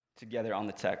together on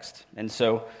the text. And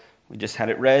so we just had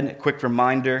it read, a quick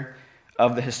reminder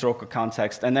of the historical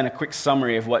context, and then a quick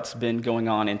summary of what's been going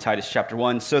on in Titus chapter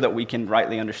 1 so that we can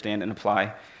rightly understand and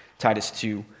apply Titus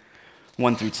 2,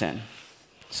 1 through 10.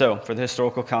 So, for the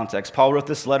historical context, Paul wrote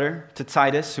this letter to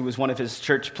Titus, who was one of his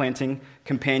church planting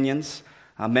companions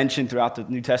mentioned throughout the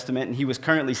New Testament, and he was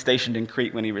currently stationed in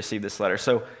Crete when he received this letter.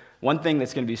 So, one thing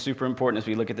that's going to be super important as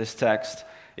we look at this text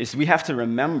is we have to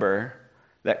remember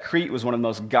that Crete was one of the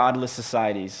most godless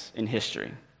societies in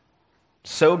history.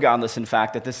 So godless, in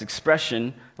fact, that this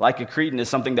expression, like a Cretan, is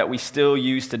something that we still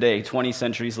use today, 20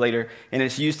 centuries later, and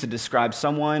it's used to describe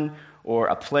someone or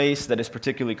a place that is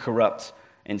particularly corrupt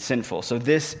and sinful. So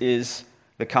this is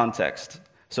the context.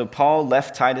 So Paul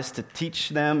left Titus to teach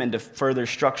them and to further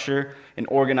structure and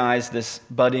organize this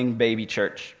budding baby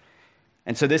church.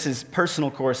 And so this is personal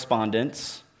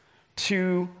correspondence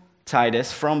to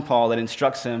Titus from Paul that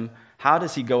instructs him how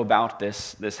does he go about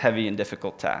this heavy and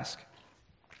difficult task.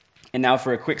 And now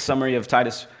for a quick summary of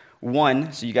Titus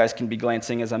 1, so you guys can be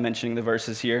glancing as I'm mentioning the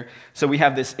verses here. So we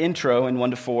have this intro in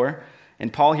 1 to 4,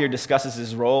 and Paul here discusses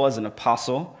his role as an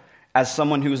apostle, as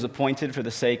someone who is appointed for the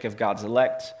sake of God's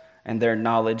elect and their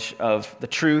knowledge of the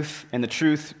truth, and the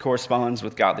truth corresponds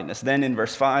with godliness. Then in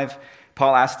verse 5,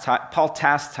 Paul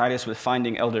tasked Titus with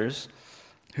finding elders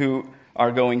who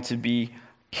are going to be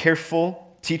careful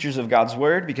teachers of God's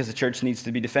word, because the church needs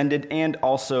to be defended, and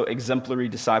also exemplary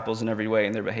disciples in every way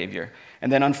in their behavior.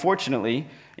 And then unfortunately,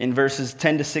 in verses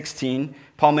 10 to 16,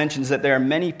 Paul mentions that there are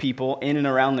many people in and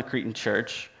around the Cretan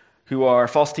church who are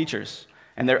false teachers,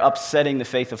 and they're upsetting the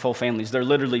faith of whole families. They're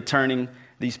literally turning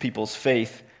these people's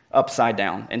faith upside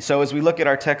down. And so as we look at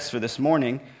our text for this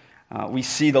morning, we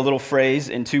see the little phrase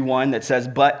in 2:1 that says,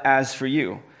 "But as for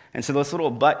you." And so this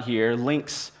little "but" here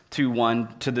links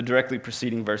 2:1 to the directly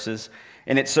preceding verses,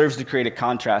 and it serves to create a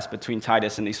contrast between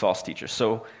Titus and these false teachers.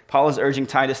 So Paul is urging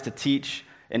Titus to teach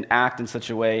and act in such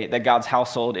a way that God's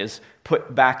household is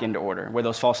put back into order, where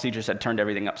those false teachers had turned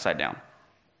everything upside down.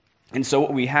 And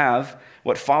so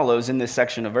what follows in this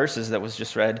section of verses that was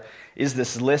just read, is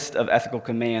this list of ethical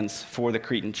commands for the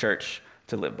Cretan church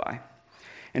to live by.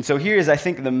 And so here is, I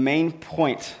think, the main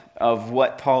point of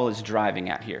what Paul is driving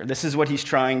at here. This is what he's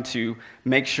trying to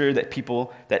make sure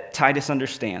that Titus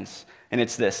understands. And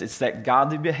it's this, it's that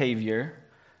godly behavior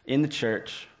in the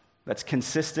church that's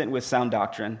consistent with sound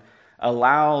doctrine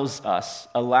allows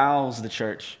the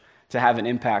church to have an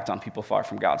impact on people far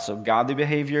from God. So godly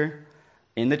behavior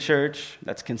in the church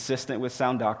that's consistent with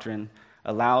sound doctrine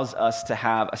allows us to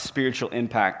have a spiritual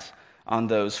impact on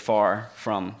those far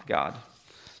from God.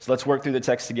 So let's work through the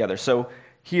text together. So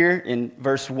here in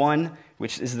verse 1,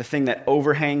 which is the thing that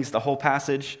overhangs the whole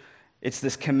passage, it's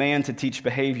this command to teach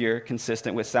behavior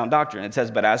consistent with sound doctrine. It says,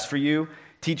 "But as for you,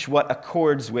 teach what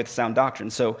accords with sound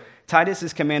doctrine." So Titus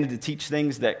is commanded to teach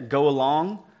things that go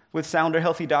along with sound or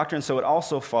healthy doctrine, so it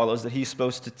also follows that he's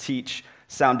supposed to teach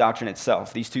sound doctrine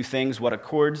itself. These two things, what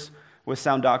accords with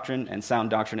sound doctrine and sound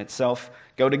doctrine itself,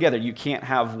 go together. You can't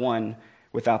have one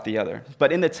without the other.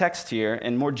 But in the text here,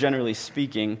 and more generally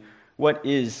speaking, what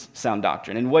is sound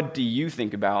doctrine? And what do you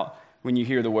think about when you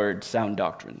hear the word sound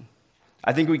doctrine?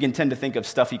 I think we can tend to think of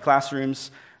stuffy classrooms,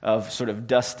 of sort of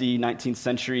dusty 19th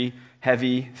century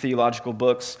heavy theological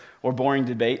books, or boring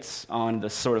debates on the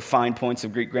sort of fine points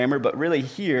of Greek grammar. But really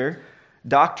here,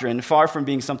 doctrine, far from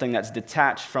being something that's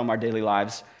detached from our daily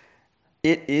lives,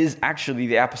 it is actually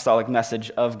the apostolic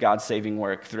message of God's saving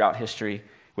work throughout history,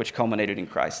 which culminated in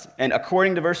Christ. And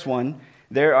according to verse 1,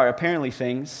 there are apparently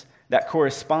things that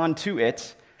correspond to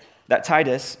it that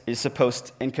Titus is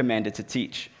supposed and commanded to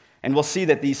teach. And we'll see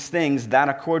that these things that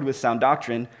accord with sound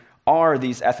doctrine are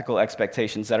these ethical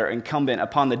expectations that are incumbent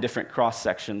upon the different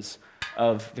cross-sections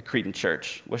of the Cretan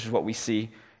church, which is what we see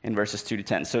in verses 2 to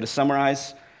 10. So to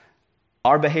summarize,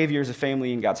 our behavior as a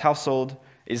family in God's household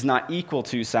is not equal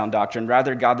to sound doctrine.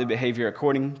 Rather, godly behavior,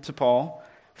 according to Paul,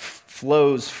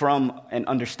 flows from an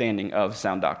understanding of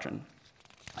sound doctrine.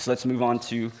 So let's move on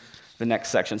to the next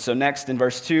section. So next, in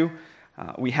verse 2,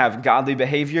 we have godly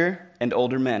behavior and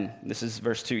older men. This is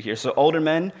verse 2 here. So older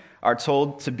men are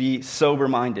told to be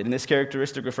sober-minded, and this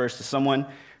characteristic refers to someone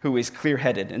who is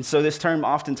clear-headed. And so this term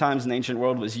oftentimes in the ancient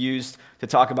world was used to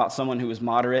talk about someone who was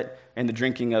moderate in the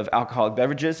drinking of alcoholic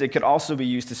beverages. It could also be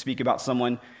used to speak about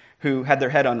someone who had their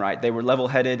head on right. They were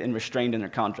level-headed and restrained in their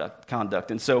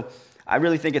conduct. And so I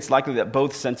really think it's likely that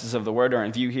both senses of the word are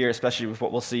in view here, especially with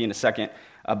what we'll see in a second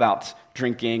about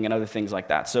drinking and other things like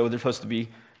that. So they're supposed to be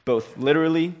both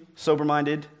literally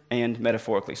sober-minded and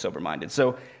metaphorically sober-minded.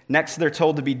 So next, they're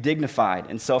told to be dignified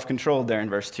and self-controlled there in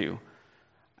verse 2.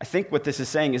 I think what this is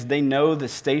saying is they know the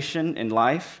station in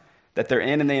life that they're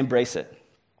in and they embrace it.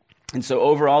 And so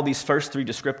overall, these first three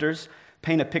descriptors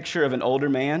paint a picture of an older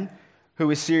man who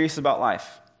is serious about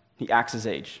life. He acts his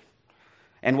age.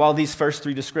 And while these first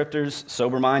three descriptors,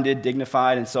 sober-minded,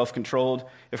 dignified, and self-controlled,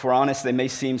 if we're honest, they may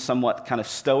seem somewhat kind of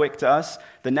stoic to us,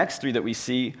 the next three that we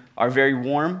see are very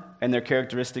warm, and they're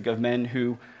characteristic of men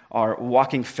who are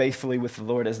walking faithfully with the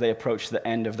Lord as they approach the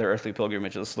end of their earthly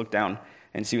pilgrimage. Let's look down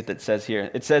and see what that says here.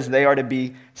 It says they are to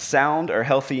be sound or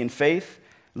healthy in faith,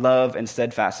 love, and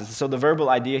steadfastness. And so the verbal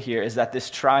idea here is that this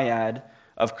triad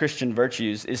of Christian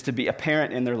virtues is to be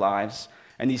apparent in their lives,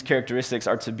 and these characteristics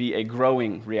are to be a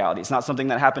growing reality. It's not something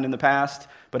that happened in the past,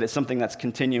 but it's something that's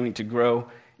continuing to grow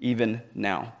even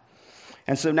now.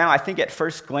 And so now I think at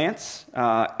first glance,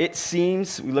 it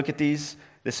seems, we look at this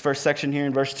first section here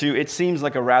in verse 2, it seems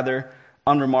like a rather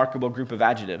unremarkable group of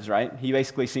adjectives, right? He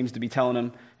basically seems to be telling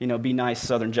them, be nice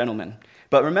southern gentlemen.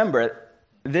 But remember,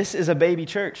 this is a baby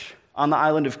church on the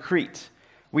island of Crete.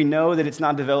 We know that it's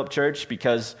not a developed church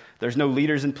because there's no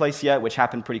leaders in place yet, which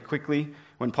happened pretty quickly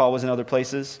when Paul was in other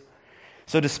places.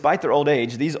 So despite their old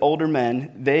age, these older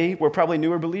men, they were probably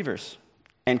newer believers.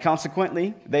 And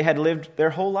consequently, they had lived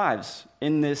their whole lives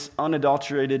in this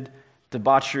unadulterated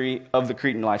debauchery of the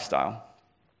Cretan lifestyle.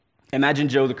 Imagine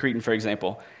Joe the Cretan, for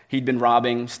example. He'd been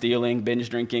robbing, stealing, binge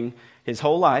drinking his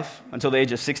whole life until the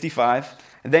age of 65.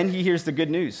 And then he hears the good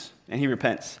news, and he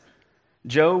repents.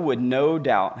 Joe would no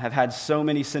doubt have had so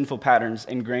many sinful patterns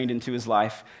ingrained into his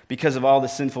life because of all the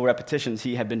sinful repetitions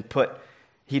he'd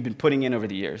been putting in over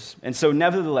the years. And so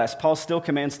nevertheless, Paul still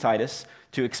commands Titus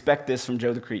to expect this from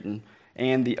Joe the Cretan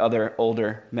and the other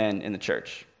older men in the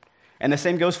church. And the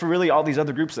same goes for really all these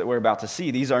other groups that we're about to see.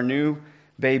 These are new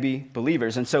baby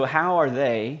believers. And so how are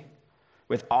they,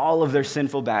 with all of their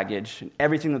sinful baggage and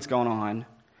everything that's going on,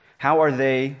 how are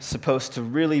they supposed to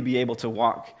really be able to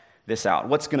walk this out?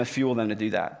 What's going to fuel them to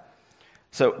do that?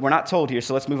 So we're not told here,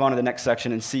 so let's move on to the next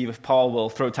section and see if Paul will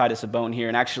throw Titus a bone here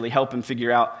and actually help him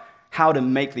figure out how to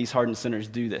make these hardened sinners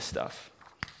do this stuff.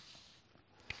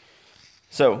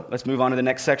 So let's move on to the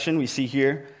next section. We see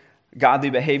here godly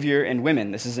behavior in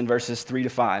women. This is in verses 3 to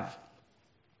 5.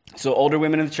 So older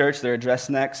women in the church, they're addressed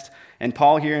next. And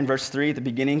Paul here in verse 3 at the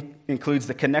beginning includes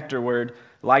the connector word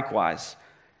likewise.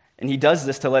 And he does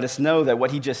this to let us know that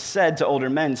what he just said to older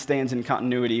men stands in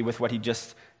continuity with what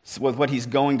he's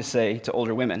going to say to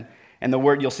older women. And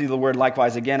you'll see the word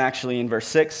likewise again actually in verse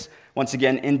 6, once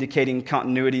again indicating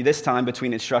continuity this time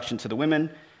between instruction to the women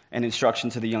and instruction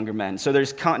to the younger men. So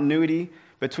there's continuity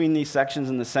between these sections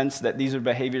in the sense that these are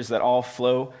behaviors that all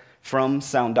flow from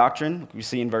sound doctrine, like we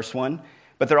see in verse 1.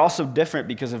 But they're also different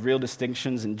because of real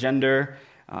distinctions in gender,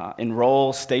 in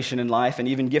role, station in life, and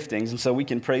even giftings. And so we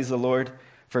can praise the Lord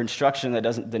for instruction that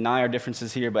doesn't deny our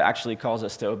differences here, but actually calls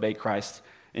us to obey Christ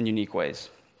in unique ways.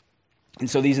 And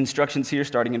so these instructions here,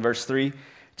 starting in verse 3,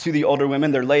 to the older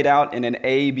women, they're laid out in an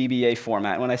ABBA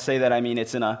format. When I say that, I mean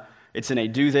it's in a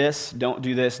do this, don't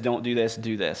do this, don't do this,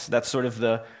 do this. That's sort of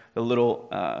the little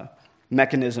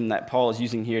mechanism that Paul is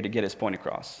using here to get his point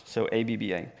across. So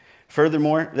ABBA.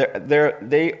 Furthermore,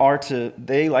 they,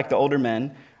 like the older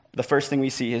men, the first thing we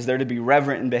see is they're to be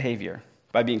reverent in behavior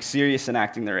by being serious and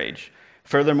acting their age.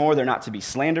 Furthermore, they're not to be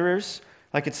slanderers,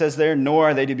 like it says there, nor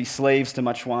are they to be slaves to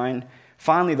much wine.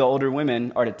 Finally, the older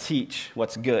women are to teach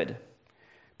what's good.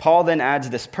 Paul then adds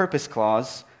this purpose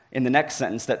clause in the next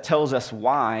sentence that tells us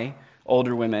why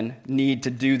older women need to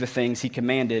do the things he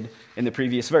commanded in the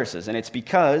previous verses. And it's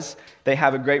because they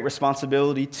have a great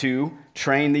responsibility to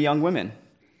train the young women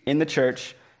in the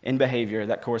church in behavior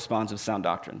that corresponds with sound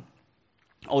doctrine.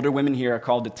 Older women here are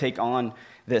called to take on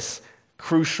this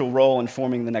crucial role in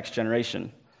forming the next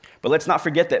generation. But let's not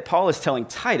forget that Paul is telling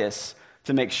Titus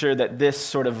to make sure that this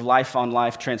sort of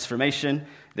life-on-life transformation,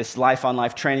 this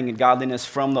life-on-life training in godliness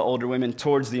from the older women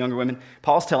towards the younger women,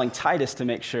 Paul's telling Titus to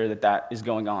make sure that that is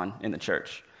going on in the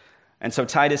church. And so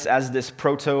Titus, as this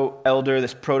proto-elder,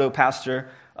 this proto-pastor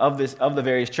of the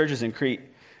various churches in Crete,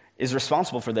 is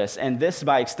responsible for this. And this,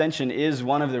 by extension, is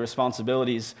one of the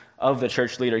responsibilities of the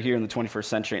church leader here in the 21st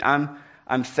century.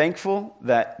 I'm thankful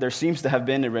that there seems to have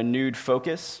been a renewed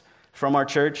focus from our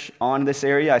church on this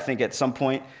area. I think at some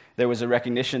point there was a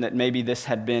recognition that maybe this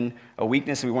had been a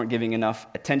weakness and we weren't giving enough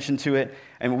attention to it.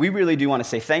 And we really do want to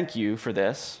say thank you for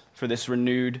this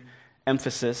renewed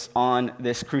emphasis on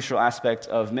this crucial aspect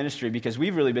of ministry, because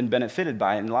we've really been benefited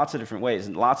by it in lots of different ways.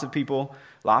 And lots of people,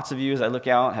 lots of you as I look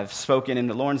out, have spoken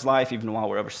into Lauren's life, even while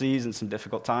we're overseas in some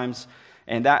difficult times.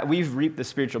 And that we've reaped the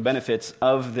spiritual benefits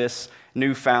of this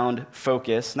newfound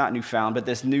focus, not newfound, but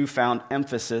this newfound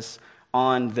emphasis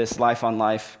on this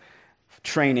life-on-life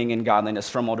training in godliness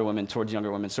from older women towards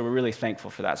younger women. So we're really thankful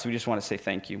for that. So we just want to say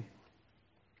thank you.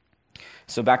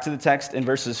 So back to the text in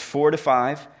verses 4 to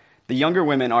 5, the younger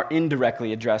women are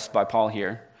indirectly addressed by Paul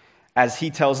here, as he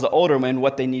tells the older women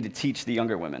what they need to teach the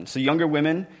younger women. So younger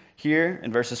women here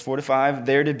in verses 4 to 5,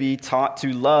 they're to be taught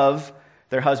to love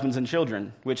their husbands and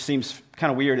children, which seems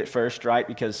kind of weird at first, right?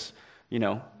 Because,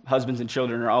 husbands and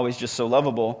children are always just so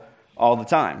lovable all the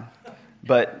time.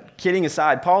 But kidding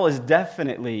aside, Paul is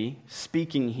definitely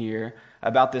speaking here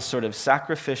about this sort of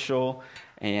sacrificial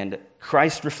and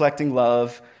Christ-reflecting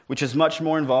love, which is much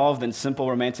more involved than simple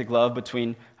romantic love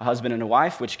between a husband and a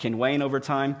wife, which can wane over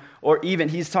time, or even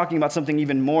he's talking about something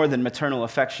even more than maternal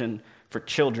affection for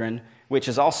children, which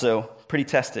is also pretty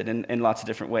tested in lots of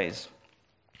different ways.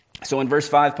 So in verse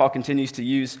 5, Paul continues to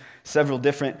use several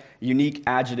different unique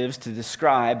adjectives to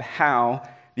describe how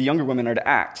the younger women are to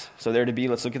act. So they're to be,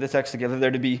 let's look at the text together,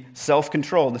 they're to be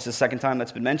self-controlled. This is the second time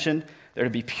that's been mentioned. They're to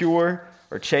be pure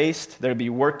or chaste. They're to be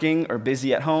working or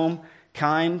busy at home,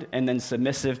 kind, and then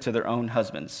submissive to their own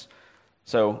husbands.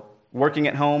 So working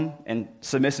at home and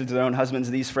submissive to their own husbands,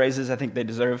 these phrases, I think they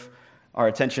deserve our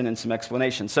attention and some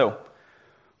explanation. So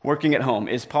working at home,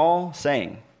 is Paul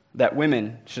saying that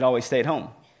women should always stay at home?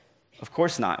 Of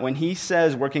course not. When he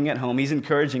says working at home, he's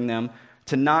encouraging them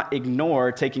to not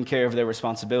ignore taking care of their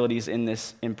responsibilities in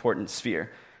this important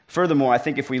sphere. Furthermore, I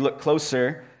think if we look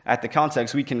closer at the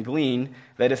context, we can glean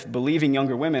that if believing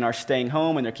younger women are staying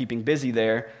home and they're keeping busy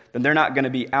there, then they're not going to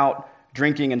be out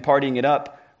drinking and partying it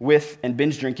up with and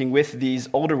binge drinking with these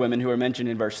older women who are mentioned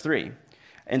in verse 3.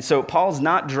 And so Paul's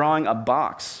not drawing a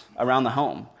box around the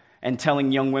home and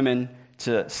telling young women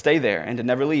to stay there and to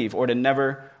never leave or to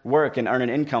never work and earn an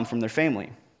income from their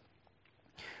family.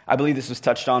 I believe this was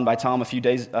touched on by Tom a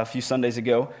few Sundays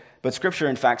ago, but Scripture,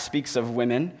 in fact, speaks of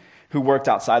women who worked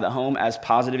outside the home as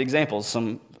positive examples,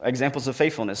 some examples of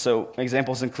faithfulness. So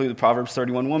examples include the Proverbs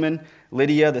 31 woman,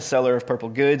 Lydia, the seller of purple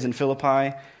goods in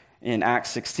Philippi in Acts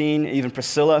 16, even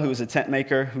Priscilla, who was a tent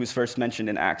maker, who was first mentioned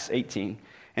in Acts 18.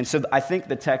 And so I think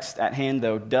the text at hand,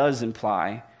 though, does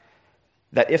imply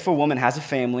that if a woman has a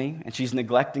family and she's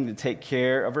neglecting to take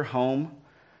care of her home,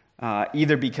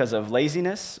 either because of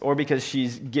laziness or because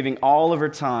she's giving all of her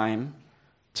time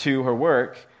to her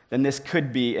work, then this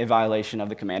could be a violation of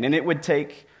the command. And it would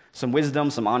take some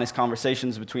wisdom, some honest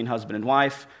conversations between husband and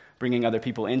wife, bringing other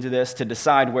people into this to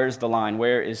decide where's the line,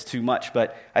 where is too much.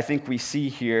 But I think we see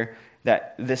here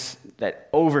that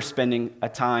that overspending a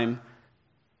time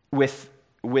with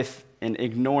and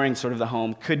ignoring sort of the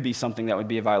home could be something that would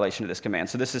be a violation of this command.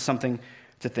 So this is something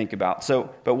to think about.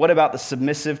 But what about the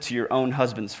submissive to your own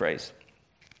husband's phrase?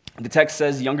 The text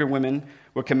says younger women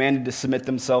were commanded to submit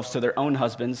themselves to their own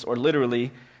husbands, or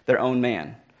literally their own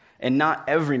man. And not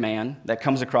every man that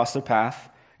comes across their path,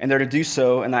 and they're to do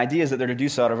so, and the idea is that they're to do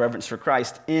so out of reverence for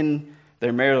Christ in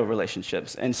their marital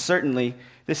relationships. And certainly,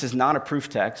 this is not a proof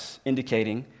text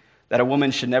indicating that a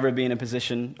woman should never be in a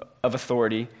position of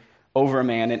authority over a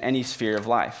man in any sphere of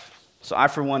life. So I,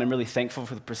 for one, am really thankful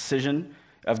for the precision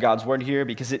of God's word here,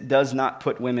 because it does not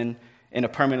put women in a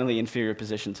permanently inferior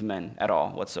position to men at all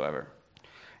whatsoever.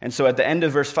 And so at the end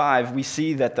of verse 5, we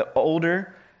see that the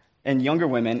older and younger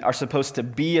women are supposed to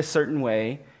be a certain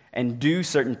way and do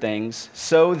certain things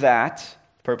so that,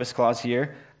 purpose clause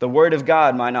here, the word of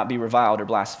God might not be reviled or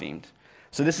blasphemed.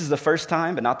 So this is the first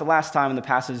time, but not the last time in the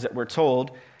passage that we're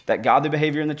told that godly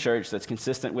behavior in the church that's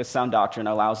consistent with sound doctrine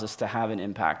allows us to have an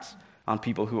impact on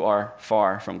people who are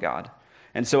far from God.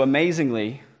 And so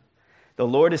amazingly, the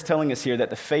Lord is telling us here that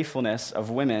the faithfulness of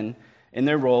women in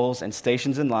their roles and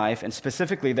stations in life, and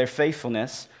specifically their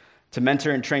faithfulness to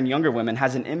mentor and train younger women,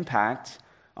 has an impact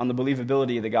on the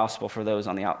believability of the gospel for those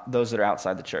that are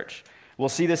outside the church. We'll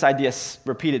see this idea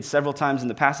repeated several times in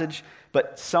the passage,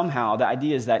 but somehow the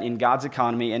idea is that in God's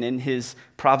economy and in his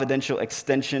providential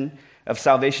extension of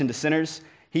salvation to sinners,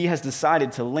 he has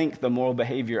decided to link the moral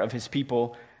behavior of his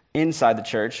people inside the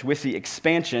church with the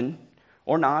expansion,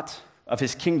 or not, of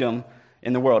his kingdom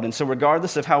in the world. And so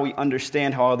regardless of how we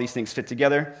understand how all these things fit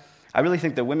together, I really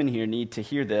think the women here need to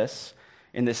hear this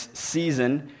in this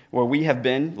season where we have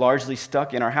been largely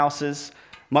stuck in our houses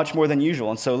much more than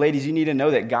usual. And so, ladies, you need to know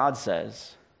that God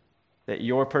says that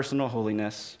your personal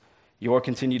holiness, your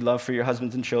continued love for your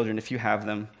husbands and children, if you have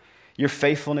them, your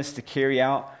faithfulness to carry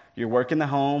out your work in the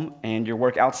home and your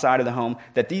work outside of the home,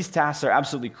 that these tasks are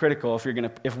absolutely critical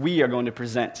if we are going to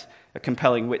present a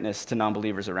compelling witness to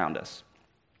non-believers around us.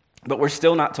 But we're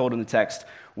still not told in the text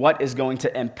what is going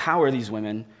to empower these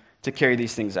women to carry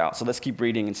these things out. So let's keep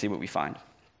reading and see what we find.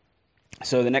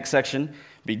 So the next section,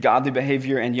 be godly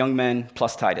behavior and young men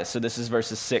plus Titus. So this is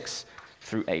verses 6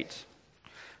 through 8.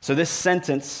 So this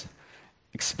sentence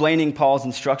explaining Paul's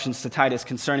instructions to Titus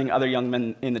concerning other young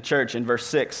men in the church in verse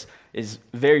 6 is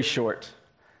very short,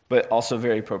 but also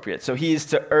very appropriate. So he is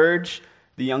to urge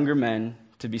the younger men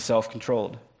to be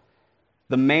self-controlled.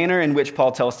 The manner in which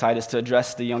Paul tells Titus to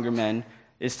address the younger men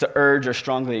is to urge or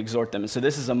strongly exhort them. And so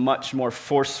this is a much more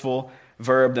forceful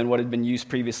verb than what had been used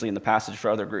previously in the passage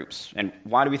for other groups. And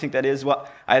why do we think that is? Well,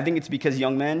 I think it's because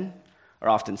young men are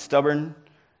often stubborn,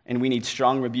 and we need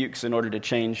strong rebukes in order to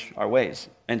change our ways.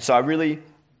 And so I really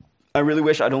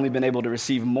wish I'd only been able to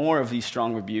receive more of these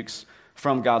strong rebukes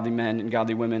from godly men and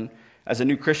godly women as a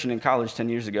new Christian in college 10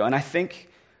 years ago. And I think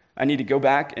I need to go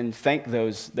back and thank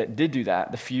those that did do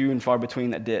that, the few and far between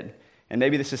that did. And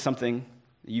maybe this is something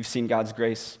that you've seen God's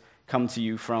grace come to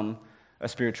you from a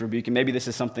spiritual rebuke. And maybe this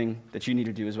is something that you need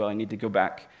to do as well. I need to go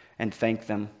back and thank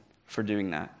them for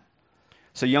doing that.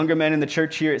 So younger men in the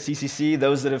church here at CCC,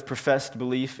 those that have professed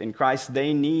belief in Christ,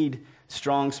 they need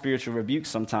strong spiritual rebukes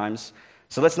sometimes.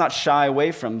 So let's not shy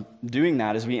away from doing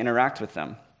that as we interact with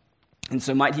them. And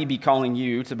so might he be calling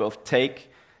you to both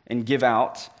take and give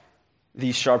out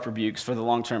these sharp rebukes for the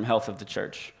long-term health of the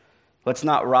church. Let's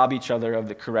not rob each other of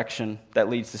the correction that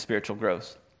leads to spiritual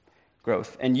growth.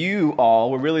 And you all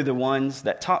were really the ones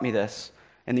that taught me this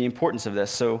and the importance of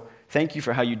this. So thank you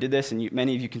for how you did this, and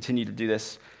many of you continue to do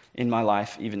this in my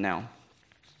life even now.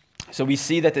 So we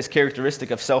see that this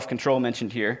characteristic of self-control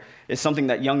mentioned here is something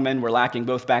that young men were lacking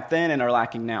both back then and are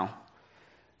lacking now.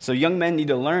 So young men need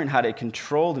to learn how to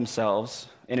control themselves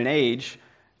in an age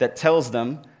that tells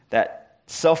them that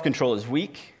self-control is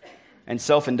weak and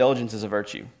self-indulgence is a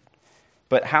virtue.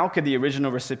 But how could the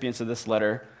original recipients of this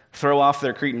letter throw off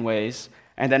their Cretan ways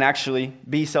and then actually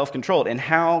be self-controlled? And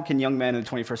how can young men in the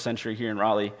 21st century here in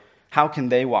Raleigh, how can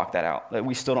they walk that out? That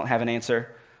we still don't have an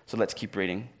answer, so let's keep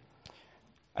reading.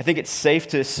 I think it's safe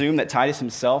to assume that Titus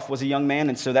himself was a young man,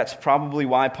 and so that's probably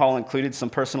why Paul included some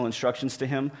personal instructions to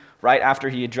him right after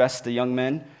he addressed the young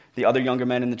men, the other younger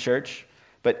men in the church.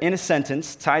 But in a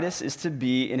sentence, Titus is to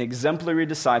be an exemplary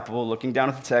disciple, looking down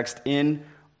at the text, in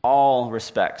all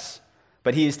respects.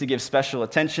 But he is to give special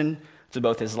attention to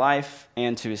both his life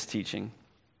and to his teaching.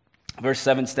 Verse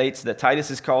 7 states that Titus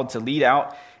is called to lead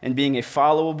out in being a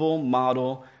followable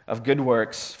model of good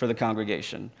works for the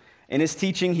congregation. In his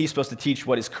teaching, he's supposed to teach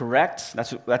what is correct.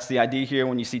 That's the idea here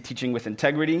when you see teaching with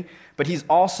integrity. But he's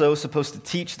also supposed to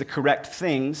teach the correct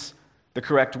things the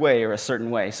correct way or a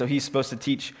certain way. So he's supposed to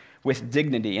teach with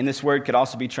dignity. And this word could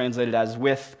also be translated as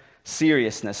with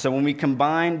seriousness. So when we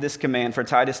combine this command for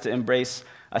Titus to embrace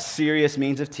a serious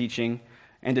means of teaching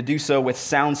and to do so with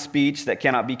sound speech that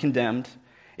cannot be condemned,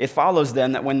 it follows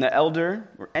then that when the elder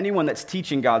or anyone that's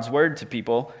teaching God's word to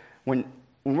people, when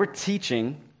we're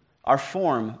teaching, our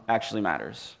form actually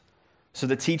matters. So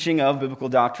the teaching of biblical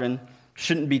doctrine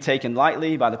shouldn't be taken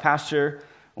lightly by the pastor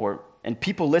and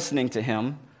people listening to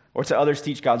him or to others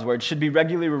teach God's word should be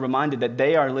regularly reminded that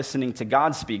they are listening to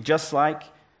God speak, just like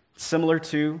similar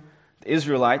to the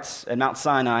Israelites at Mount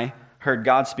Sinai heard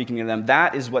God speaking to them.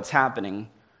 That is what's happening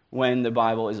when the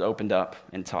Bible is opened up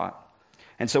and taught.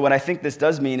 And so what I think this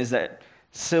does mean is that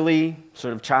silly,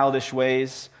 sort of childish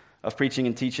ways of preaching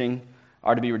and teaching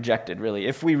are to be rejected, really,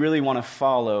 if we really want to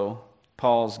follow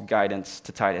Paul's guidance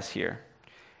to Titus here.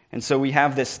 And so we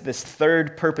have this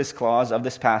third purpose clause of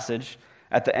this passage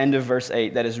at the end of verse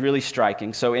 8 that is really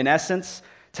striking. So in essence,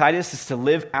 Titus is to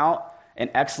live out an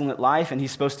excellent life, and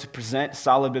he's supposed to present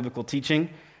solid biblical teaching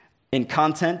in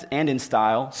content and in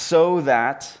style so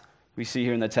that, we see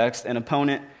here in the text, an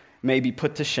opponent may be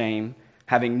put to shame,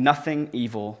 having nothing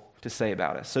evil to say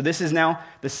about us. So this is now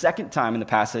the second time in the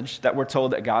passage that we're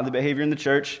told that godly behavior in the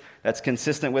church that's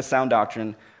consistent with sound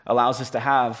doctrine allows us to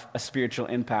have a spiritual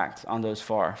impact on those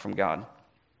far from God.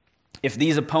 If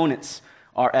these opponents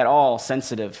are at all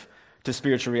sensitive to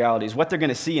spiritual realities, what they're going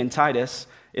to see in Titus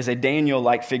is a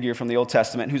Daniel-like figure from the Old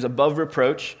Testament who's above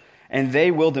reproach, and they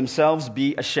will themselves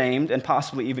be ashamed and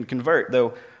possibly even convert,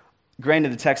 though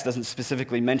granted the text doesn't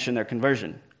specifically mention their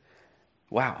conversion.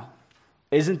 Wow.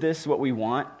 Isn't this what we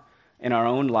want in our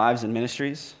own lives and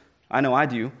ministries? I know I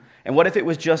do. And what if it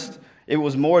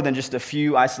was more than just a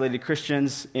few isolated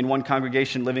Christians in one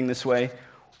congregation living this way?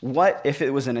 What if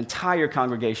it was an entire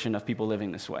congregation of people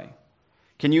living this way?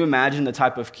 Can you imagine the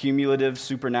type of cumulative,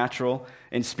 supernatural,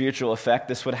 and spiritual effect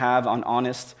this would have on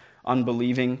honest,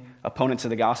 unbelieving opponents of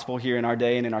the gospel here in our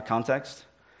day and in our context?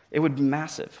 It would be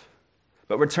massive.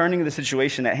 But returning to the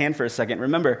situation at hand for a second,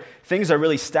 remember, things are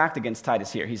really stacked against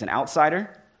Titus here. He's an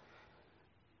outsider.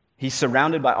 He's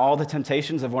surrounded by all the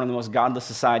temptations of one of the most godless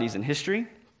societies in history.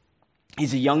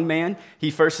 He's a young man.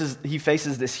 He faces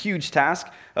this huge task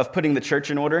of putting the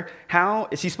church in order. How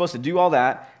is he supposed to do all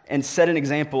that and set an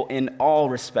example in all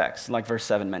respects, like verse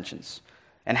 7 mentions?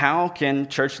 And how can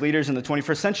church leaders in the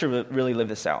 21st century really live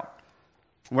this out?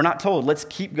 We're not told. Let's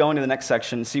keep going to the next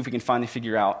section and see if we can finally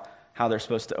figure out how they're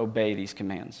supposed to obey these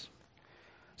commands.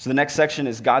 So the next section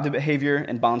is godly behavior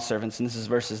and bondservants, and this is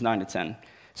verses 9 to 10.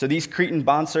 So these Cretan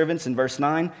bondservants in verse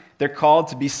 9, they're called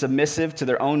to be submissive to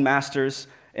their own masters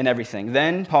in everything.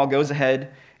 Then Paul goes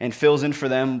ahead and fills in for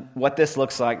them what this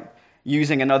looks like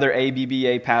using another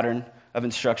ABBA pattern of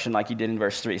instruction like he did in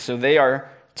verse 3. So they are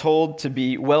told to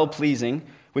be well-pleasing,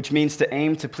 which means to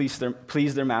aim to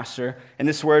please their master. And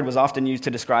this word was often used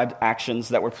to describe actions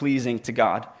that were pleasing to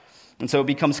God. And so it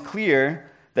becomes clear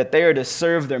that they are to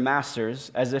serve their masters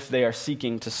as if they are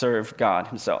seeking to serve God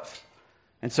himself.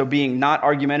 And so being not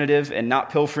argumentative and not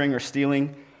pilfering or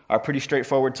stealing are pretty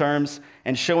straightforward terms,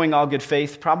 and showing all good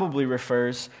faith probably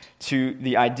refers to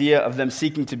the idea of them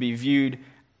seeking to be viewed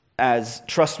as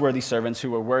trustworthy servants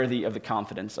who are worthy of the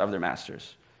confidence of their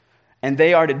masters. And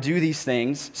they are to do these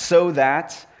things so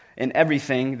that in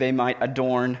everything they might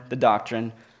adorn the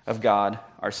doctrine of God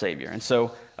our Savior. And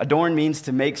so adorn means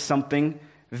to make something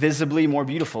visibly more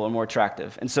beautiful or more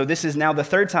attractive. And so this is now the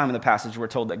third time in the passage we're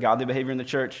told that godly behavior in the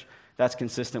church that's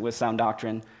consistent with sound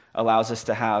doctrine allows us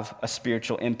to have a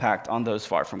spiritual impact on those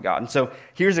far from God. And so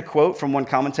here's a quote from one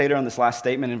commentator on this last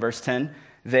statement in verse 10.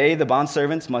 They, the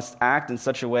bondservants, must act in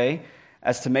such a way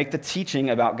as to make the teaching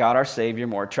about God our Savior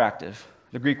more attractive.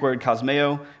 The Greek word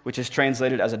kosmeo, which is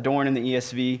translated as adorn in the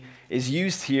ESV, is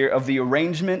used here of the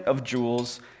arrangement of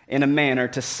jewels in a manner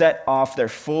to set off their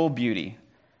full beauty.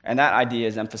 And that idea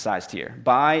is emphasized here.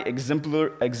 By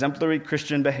exemplary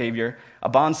Christian behavior, a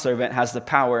bondservant has the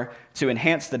power to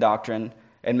enhance the doctrine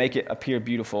and make it appear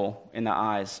beautiful in the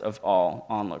eyes of all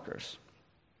onlookers.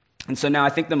 And so now I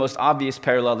think the most obvious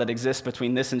parallel that exists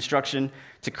between this instruction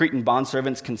to Cretan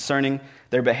bondservants concerning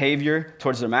their behavior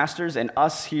towards their masters and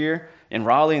us here in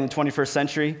Raleigh in the 21st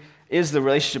century is the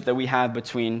relationship that we have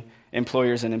between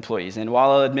employers and employees. And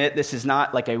while I'll admit this is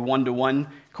not like a one-to-one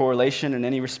correlation in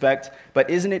any respect, but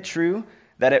isn't it true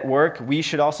that at work we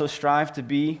should also strive to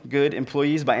be good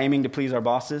employees by aiming to please our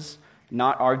bosses,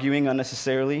 not arguing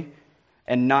unnecessarily,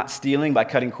 and not stealing by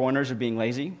cutting corners or being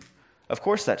lazy? Of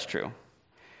course that's true.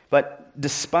 But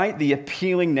despite the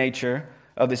appealing nature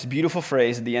of this beautiful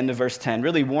phrase at the end of verse 10,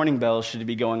 really warning bells should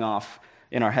be going off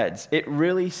in our heads. It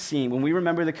really seems, when we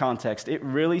remember the context, it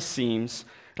really seems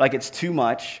like it's too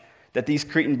much that these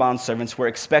Cretan bondservants were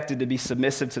expected to be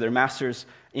submissive to their masters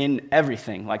in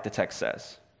everything, like the text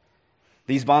says.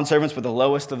 These bondservants were the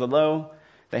lowest of the low.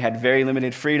 They had very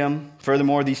limited freedom.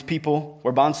 Furthermore, these people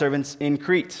were bondservants in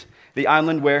Crete, the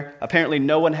island where apparently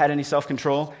no one had any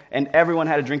self-control and everyone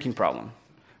had a drinking problem.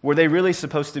 Were they really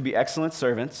supposed to be excellent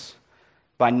servants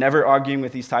by never arguing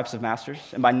with these types of masters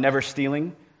and by never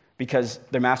stealing because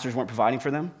their masters weren't providing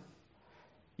for them?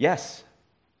 Yes.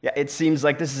 Yeah, it seems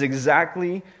like this is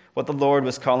exactly what the Lord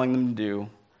was calling them to do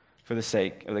for the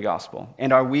sake of the gospel.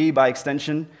 And are we, by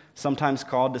extension, sometimes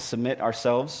called to submit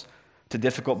ourselves to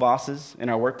difficult bosses in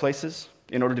our workplaces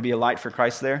in order to be a light for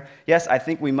Christ there? Yes, I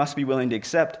think we must be willing to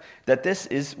accept that this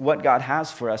is what God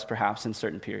has for us, perhaps, in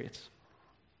certain periods.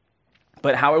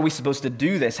 But how are we supposed to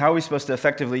do this? How are we supposed to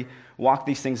effectively walk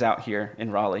these things out here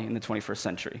in Raleigh in the 21st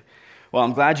century? Well,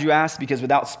 I'm glad you asked, because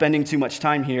without spending too much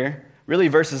time here, really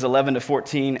verses 11 to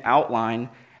 14 outline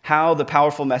how the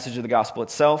powerful message of the gospel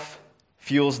itself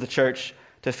fuels the church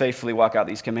to faithfully walk out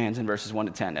these commands in verses 1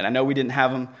 to 10. And I know we didn't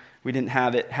have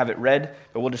it read,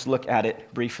 but we'll just look at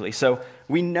it briefly. So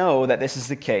we know that this is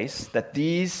the case, that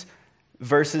these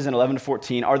verses in 11 to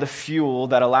 14 are the fuel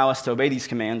that allow us to obey these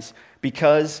commands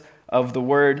because of the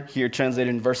word here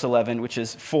translated in verse 11, which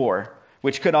is for,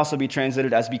 which could also be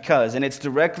translated as because. And it's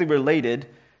directly related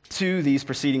to these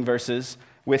preceding verses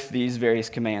with these various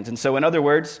commands. And so in other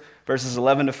words, verses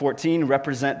 11 to 14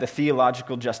 represent the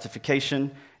theological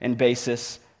justification and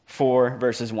basis for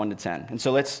verses 1 to 10. And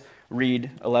so let's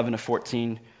read 11 to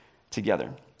 14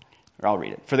 together. Or I'll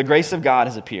read it. For the grace of God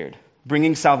has appeared,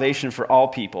 bringing salvation for all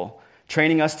people,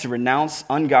 training us to renounce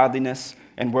ungodliness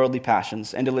and worldly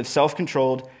passions, and to live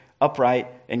self-controlled, upright,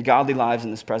 and godly lives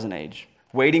in this present age,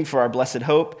 waiting for our blessed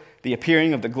hope, the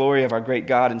appearing of the glory of our great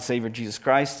God and Savior Jesus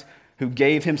Christ, who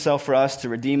gave himself for us to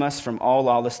redeem us from all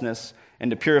lawlessness and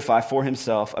to purify for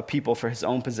himself a people for his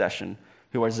own possession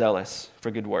who are zealous for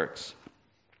good works.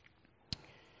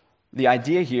 The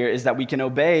idea here is that we can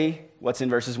obey what's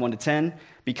in verses 1 to 10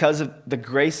 because of the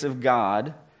grace of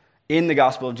God in the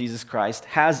gospel of Jesus Christ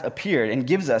has appeared and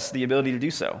gives us the ability to do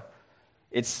so.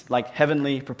 It's like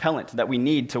heavenly propellant that we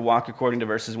need to walk according to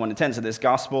verses 1 to 10. So this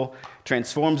gospel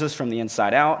transforms us from the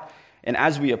inside out, and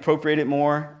as we appropriate it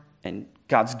more, and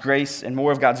God's grace and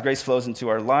more of God's grace flows into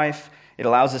our life, it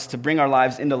allows us to bring our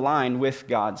lives into line with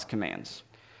God's commands.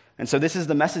 And so this is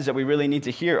the message that we really need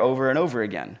to hear over and over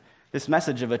again. This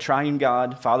message of a triune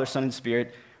God, Father, Son, and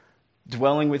Spirit,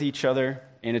 dwelling with each other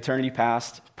in eternity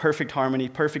past, perfect harmony,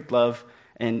 perfect love,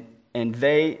 and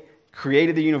they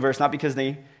created the universe not because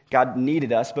God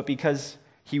needed us, but because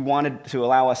he wanted to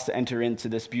allow us to enter into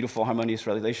this beautiful, harmonious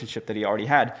relationship that he already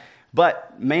had.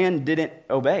 But man didn't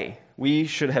obey. We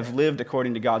should have lived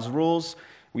according to God's rules.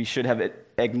 We should have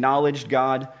acknowledged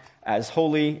God as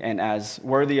holy and as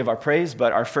worthy of our praise,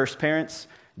 but our first parents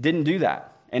didn't do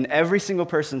that. And every single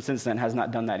person since then has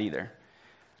not done that either.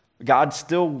 God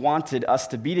still wanted us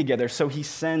to be together, so he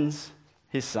sends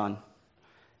his son.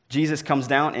 Jesus comes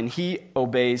down and he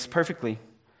obeys perfectly.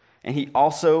 And he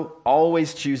also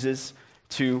always chooses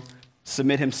to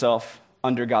submit himself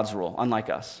under God's rule, unlike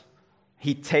us.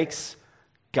 He takes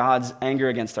God's anger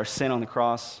against our sin on the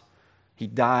cross. He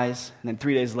dies, and then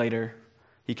 3 days later,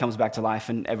 he comes back to life,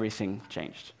 and everything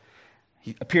changed.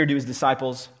 He appeared to his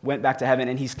disciples, went back to heaven,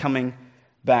 and he's coming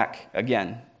back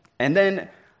again. And then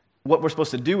what we're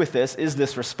supposed to do with this is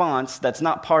this response that's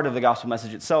not part of the gospel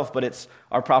message itself, but it's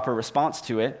our proper response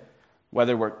to it,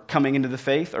 whether we're coming into the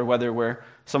faith or whether we're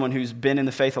someone who's been in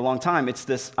the faith a long time. It's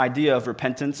this idea of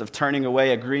repentance, of turning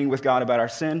away, agreeing with God about our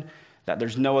sin, that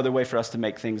there's no other way for us to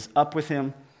make things up with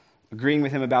him, agreeing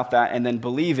with him about that, and then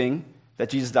believing that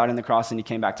Jesus died on the cross and he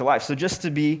came back to life. So just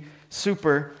to be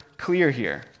super clear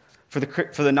here, for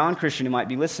the non-Christian who might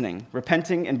be listening,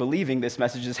 repenting and believing this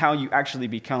message is how you actually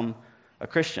become a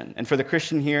Christian. And for the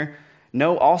Christian here,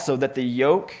 know also that the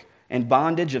yoke and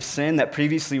bondage of sin that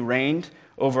previously reigned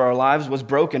over our lives was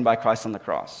broken by Christ on the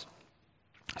cross.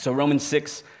 So Romans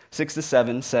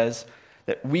 6:6-7 says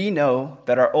that we know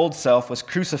that our old self was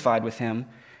crucified with him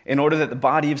in order that the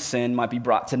body of sin might be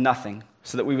brought to nothing,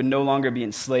 so that we would no longer be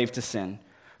enslaved to sin.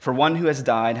 For one who has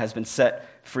died has been set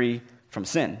free from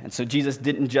sin. And so Jesus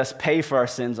didn't just pay for our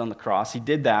sins on the cross. He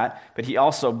did that, but he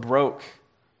also broke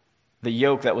the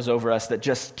yoke that was over us that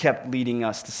just kept leading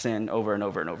us to sin over and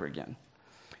over and over again.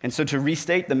 And so to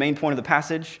restate the main point of the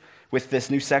passage, with this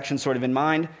new section sort of in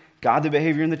mind, godly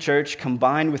behavior in the church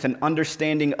combined with an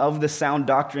understanding of the sound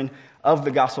doctrine of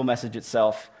the gospel message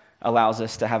itself allows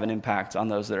us to have an impact on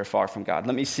those that are far from God.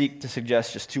 Let me seek to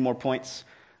suggest just 2 more points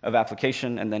of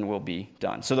application, and then we'll be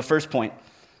done. So the first point,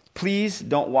 please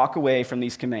don't walk away from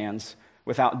these commands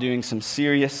without doing some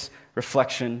serious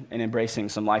reflection and embracing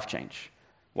some life change.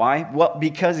 Why? Well,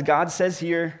 because God says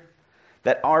here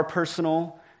that our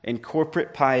personal and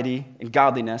corporate piety and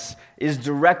godliness is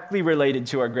directly related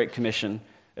to our Great Commission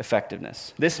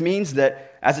effectiveness. This means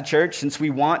that as a church, since we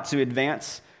want to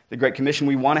advance the Great Commission,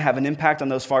 we want to have an impact on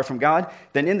those far from God,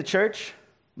 then in the church,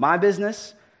 my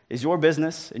business is your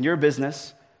business, and your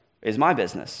business is my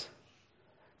business.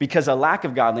 Because a lack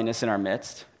of godliness in our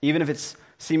midst, even if it's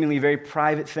seemingly a very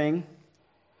private thing,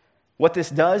 what this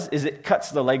does is it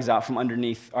cuts the legs out from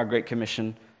underneath our Great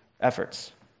Commission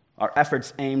efforts, our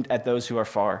efforts aimed at those who are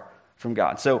far from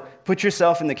God. So put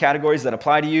yourself in the categories that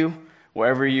apply to you,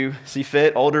 wherever you see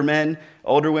fit, older men,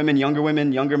 older women,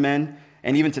 younger men,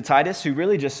 and even to Titus, who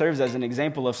really just serves as an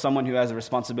example of someone who has a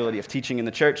responsibility of teaching in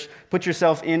the church. Put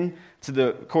yourself into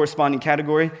the corresponding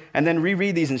category, and then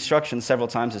reread these instructions several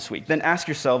times this week. Then ask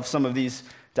yourself some of these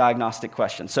diagnostic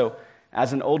questions. So,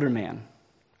 as an older man,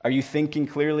 are you thinking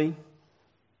clearly?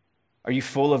 Are you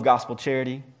full of gospel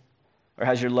charity? Or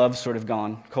has your love sort of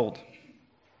gone cold?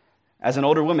 As an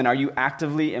older woman, are you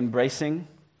actively embracing,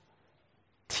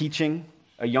 teaching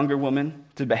a younger woman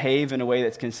to behave in a way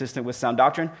that's consistent with sound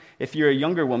doctrine? If you're a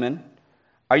younger woman,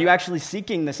 are you actually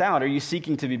seeking this out? Are you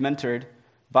seeking to be mentored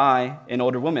by an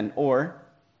older woman? Or,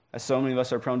 as so many of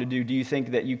us are prone to do you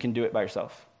think that you can do it by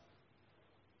yourself?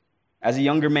 As a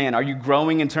younger man, are you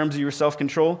growing in terms of your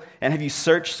self-control? And have you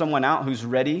searched someone out who's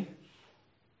ready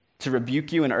to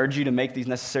rebuke you and urge you to make these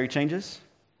necessary changes?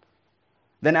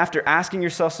 Then after asking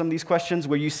yourself some of these questions,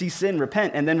 where you see sin,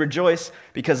 repent, and then rejoice,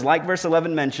 because like verse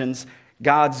 11 mentions,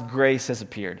 God's grace has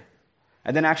appeared.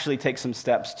 And then actually take some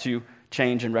steps to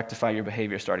change and rectify your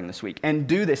behavior starting this week. And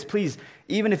do this, please,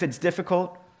 even if it's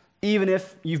difficult, even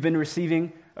if you've been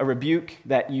receiving a rebuke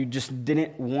that you just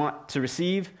didn't want to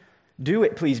receive, do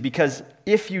it, please, because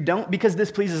if you don't, because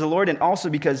this pleases the Lord, and also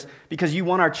because you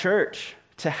want our church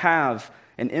to have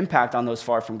an impact on those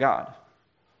far from God.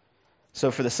 So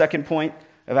for the second point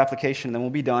of application, then we'll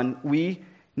be done, we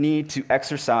need to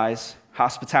exercise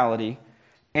hospitality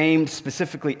aimed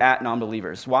specifically at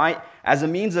non-believers. Why? As a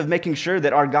means of making sure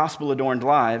that our gospel-adorned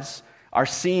lives are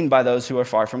seen by those who are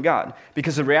far from God.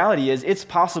 Because the reality is, it's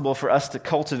possible for us to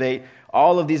cultivate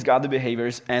all of these godly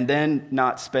behaviors and then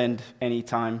not spend any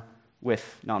time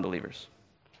with non-believers.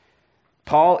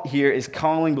 Paul here is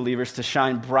calling believers to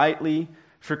shine brightly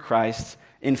for Christ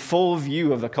in full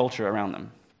view of the culture around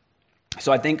them.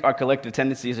 So I think our collective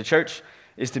tendency as a church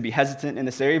is to be hesitant in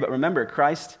this area, but remember,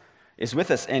 Christ is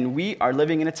with us, and we are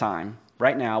living in a time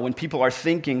right now when people are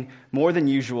thinking more than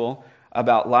usual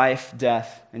about life,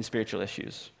 death, and spiritual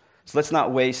issues. So let's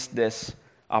not waste this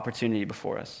opportunity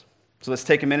before us. So let's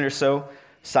take a minute or so,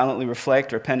 silently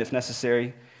reflect, repent if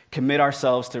necessary, commit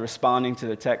ourselves to responding to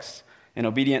the text in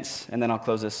obedience, and then I'll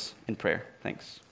close this in prayer. Thanks.